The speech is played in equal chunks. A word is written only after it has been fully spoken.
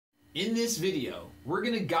In this video, we're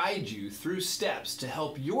going to guide you through steps to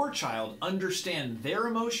help your child understand their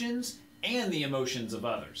emotions and the emotions of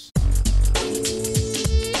others.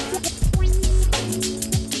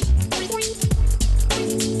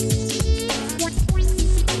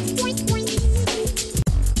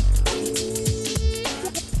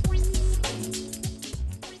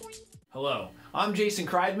 Hello, I'm Jason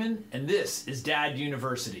Kreidman, and this is Dad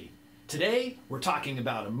University. Today, we're talking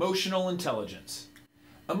about emotional intelligence.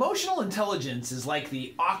 Emotional intelligence is like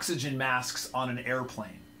the oxygen masks on an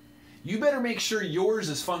airplane. You better make sure yours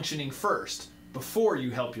is functioning first before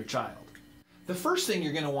you help your child. The first thing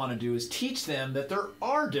you're going to want to do is teach them that there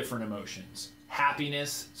are different emotions: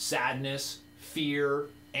 happiness, sadness, fear,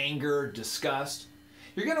 anger, disgust.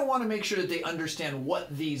 You're going to want to make sure that they understand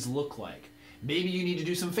what these look like. Maybe you need to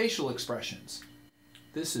do some facial expressions.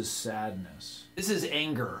 This is sadness. This is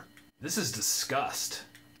anger. This is disgust.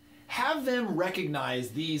 Have them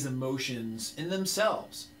recognize these emotions in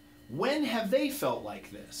themselves. When have they felt like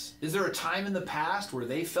this? Is there a time in the past where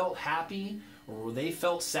they felt happy or where they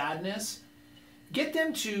felt sadness? Get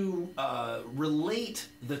them to relate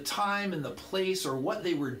the time and the place or what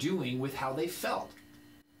they were doing with how they felt.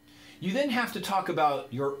 You then have to talk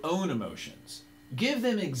about your own emotions. Give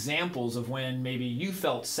them examples of when maybe you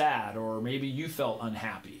felt sad or maybe you felt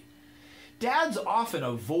unhappy. Dads often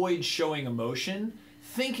avoid showing emotion,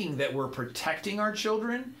 thinking that we're protecting our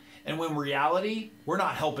children, and when in reality, we're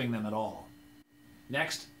not helping them at all.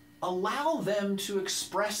 Next, allow them to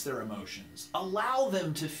express their emotions. Allow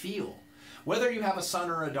them to feel. Whether you have a son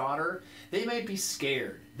or a daughter, they may be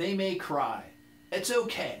scared. They may cry. It's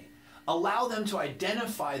okay. Allow them to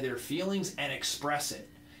identify their feelings and express it.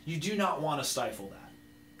 You do not want to stifle that.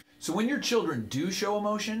 So when your children do show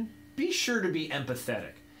emotion, be sure to be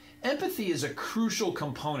empathetic. Empathy is a crucial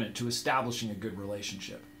component to establishing a good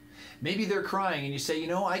relationship. Maybe they're crying and you say,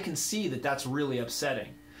 I can see that that's really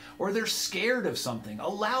upsetting. Or they're scared of something.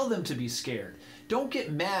 Allow them to be scared. Don't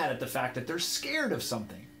get mad at the fact that they're scared of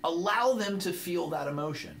something. Allow them to feel that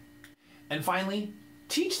emotion. And finally,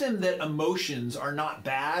 teach them that emotions are not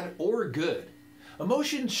bad or good.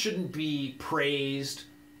 Emotions shouldn't be praised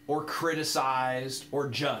or criticized or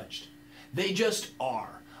judged. They just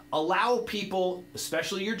are. Allow people,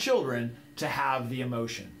 especially your children, to have the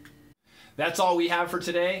emotion. That's all we have for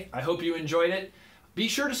today. I hope you enjoyed it. Be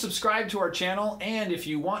sure to subscribe to our channel, and if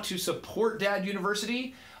you want to support Dad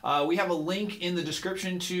University, we have a link in the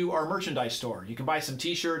description to our merchandise store. You can buy some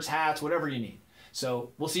t-shirts, hats, whatever you need.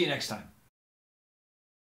 So we'll see you next time.